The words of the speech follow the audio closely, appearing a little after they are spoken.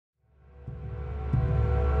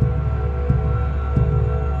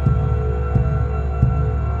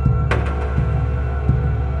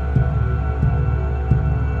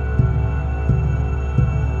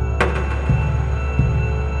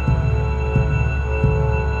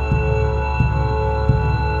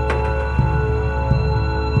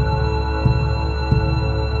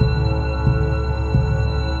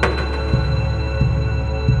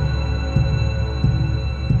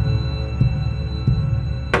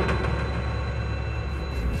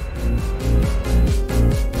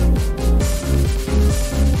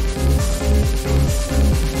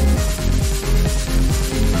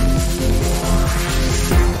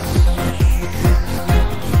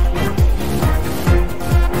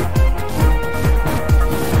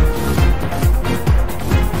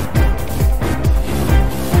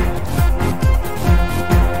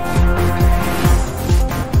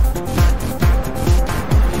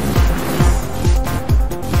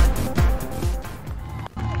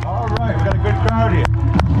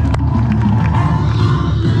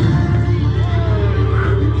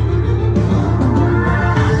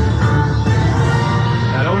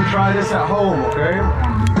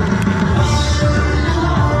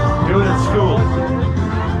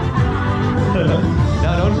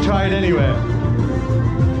anywhere.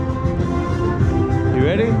 You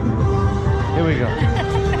ready? Here we go.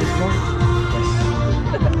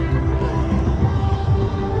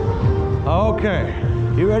 Okay.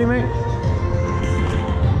 You ready, mate?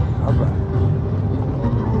 All right.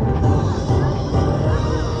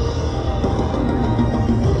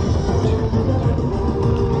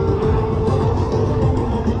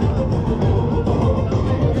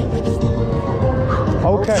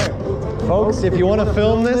 Okay, folks, if you want to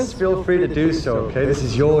film this, feel free to do so, okay? This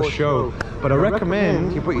is your show. But I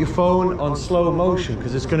recommend you put your phone on slow motion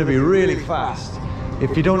because it's going to be really fast.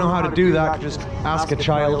 If you don't know how to do that, just ask a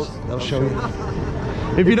child, they'll show you.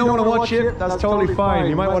 If you don't want to watch it, that's totally fine.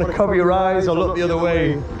 You might want to cover your eyes or look the other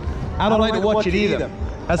way. I don't like to watch it either.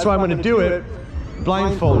 That's why I'm going to do it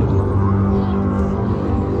blindfolded.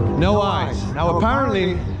 No eyes. Now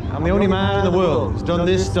apparently, I'm the only man in the world who's done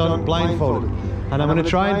this stunt blindfolded. And I'm going to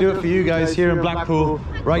try and do it for you guys here in Blackpool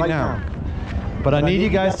right now. But I need you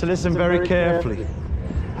guys to listen very carefully.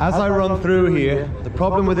 As I run through here, the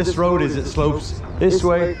problem with this road is it slopes this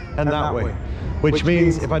way and that way. Which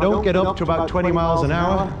means if I don't get up to about 20 miles an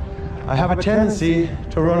hour, I have a tendency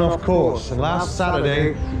to run off course. And last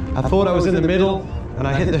Saturday, I thought I was in the middle and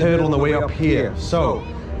I hit the hurdle on the way up here. So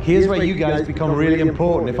here's where you guys become really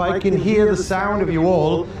important. If I can hear the sound of you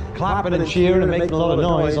all clapping and cheering and making a lot of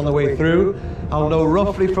noise on the way through, I'll know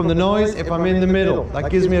roughly from the noise if I'm in the middle. That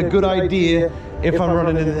gives me a good idea if I'm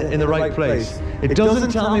running in the right place. It doesn't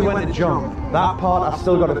tell me when to jump. That part I've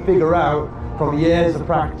still got to figure out from years of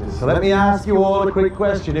practice. So let me ask you all a quick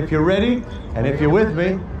question. If you're ready, and if you're with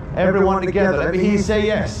me, everyone together, let me hear you say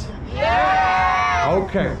yes. Yeah!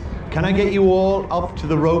 Okay. Can I get you all up to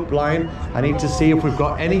the rope line? I need to see if we've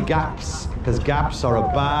got any gaps, because gaps are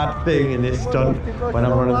a bad thing in this stunt when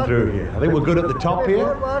I'm running through here. I think we're good at the top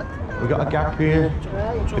here. We've got a gap here.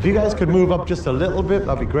 If you guys could move up just a little bit,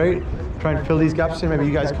 that'd be great. Try and fill these gaps in. Maybe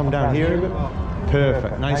you guys come down here a bit.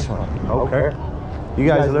 Perfect. Nice one. Okay. You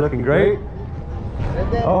guys are looking great.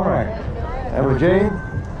 All right. Emma Jane,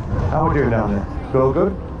 how are we doing down there? Feel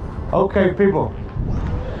good? Okay, people.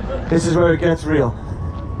 This is where it gets real.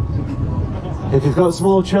 If you've got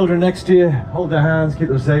small children next to you, hold their hands, keep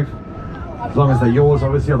them safe. As long as they're yours,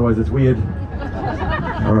 obviously, otherwise it's weird.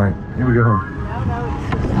 All right, here we go.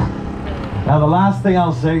 Now the last thing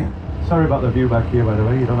I'll say, sorry about the view back here, by the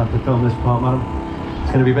way. You don't have to film this part, madam.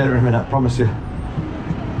 It's going to be better in a minute, I promise you.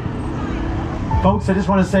 Folks, I just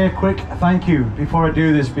want to say a quick thank you before I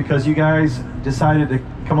do this, because you guys decided to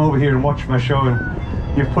come over here and watch my show,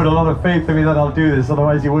 and you've put a lot of faith in me that I'll do this,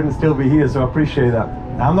 otherwise you wouldn't still be here, so I appreciate that.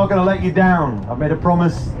 Now, I'm not going to let you down. I've made a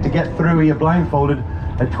promise to get through here blindfolded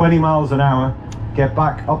at 20 miles an hour, get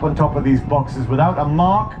back up on top of these boxes without a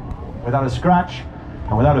mark, without a scratch,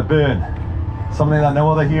 and without a burn. Something that no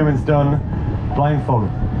other human's done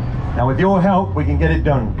blindfolded. Now with your help, we can get it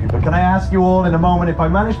done. But can I ask you all in a moment, if I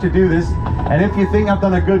manage to do this, and if you think I've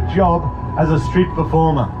done a good job as a street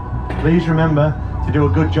performer, please remember to do a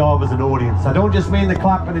good job as an audience. I don't just mean the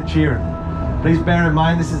clapping and cheering. Please bear in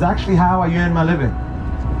mind, this is actually how I earn my living.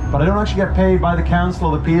 But I don't actually get paid by the council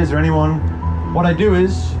or the peers or anyone. What I do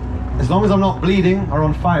is, as long as I'm not bleeding or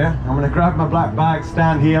on fire, I'm going to grab my black bag,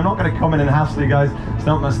 stand here. I'm not going to come in and hassle you guys. It's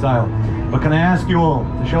not my style. But can I ask you all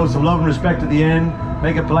to show some love and respect at the end,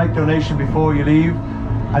 make a polite donation before you leave.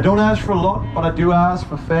 I don't ask for a lot, but I do ask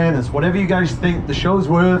for fairness. Whatever you guys think the show's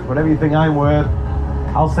worth, whatever you think I'm worth,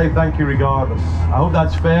 I'll say thank you regardless. I hope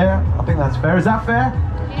that's fair. I think that's fair. Is that fair?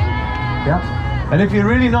 Yeah. And if you're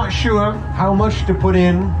really not sure how much to put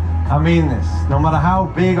in, I mean this. No matter how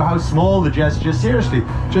big or how small the gesture, seriously,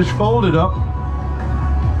 just fold it up.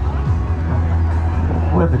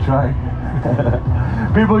 Worth a try.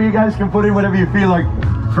 People, you guys can put in whatever you feel like.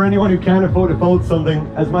 For anyone who can't afford to fold something,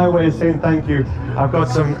 as my way of saying thank you, I've got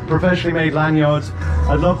some professionally made lanyards.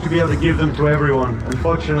 I'd love to be able to give them to everyone.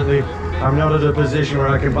 Unfortunately, I'm not at a position where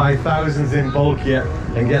I can buy thousands in bulk yet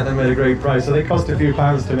and get them at a great price. So they cost a few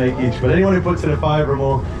pounds to make each. But anyone who puts in a £5 or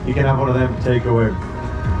more, you can have one of them to take away.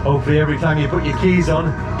 Hopefully every time you put your keys on,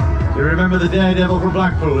 you remember the daredevil from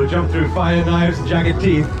Blackpool who jumped through fire, knives and jagged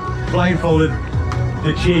teeth, blindfolded,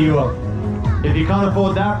 to cheer you up. If you can't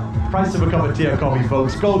afford that, price of a cup of tea or coffee,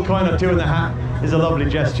 folks. Gold coin or two in the hat is a lovely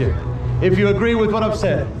gesture. If you agree with what I've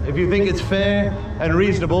said, if you think it's fair and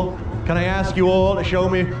reasonable, can I ask you all to show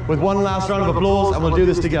me with one last round of applause, and we'll do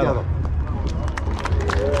this together.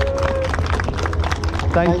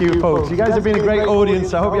 Thank you, folks. You guys have been a great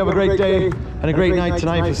audience. I hope you have a great day and a great night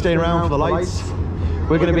tonight for staying around for the lights.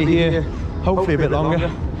 We're going to be here hopefully a bit longer,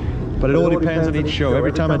 but it all depends on each show.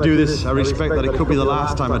 Every time I do this, I respect that it could be the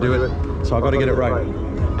last time I do it, so I've got to get it right.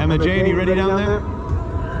 Emma Jane, you ready down there?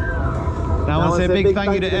 Now I want to say a big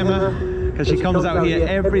thank you to Emma, because she comes out here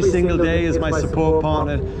every single day as my support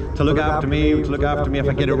partner to look after me, if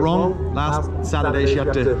I get it wrong. Last Saturday she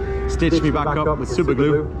had to stitch me back up with super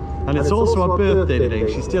glue. And it's also her birthday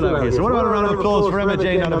today. She's still out here. So what about a round of applause for Emma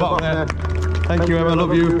Jane on the bottom there? Thank you, Emma.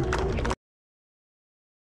 Love you.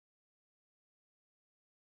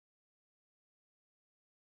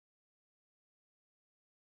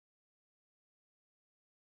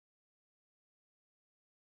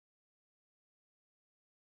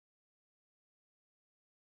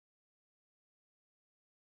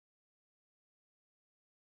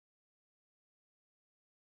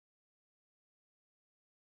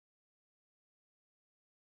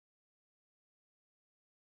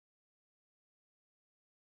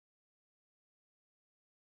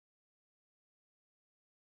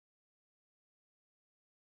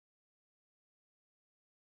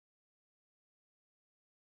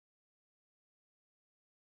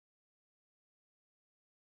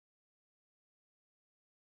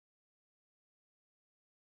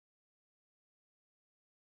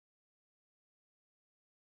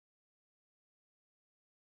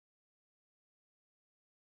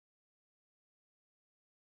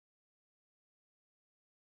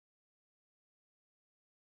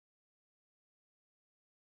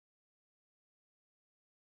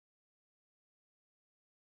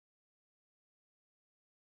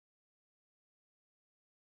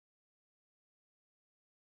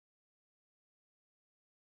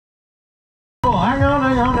 Oh, hang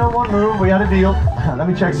on, no one move. We had a deal. Let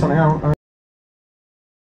me check something out.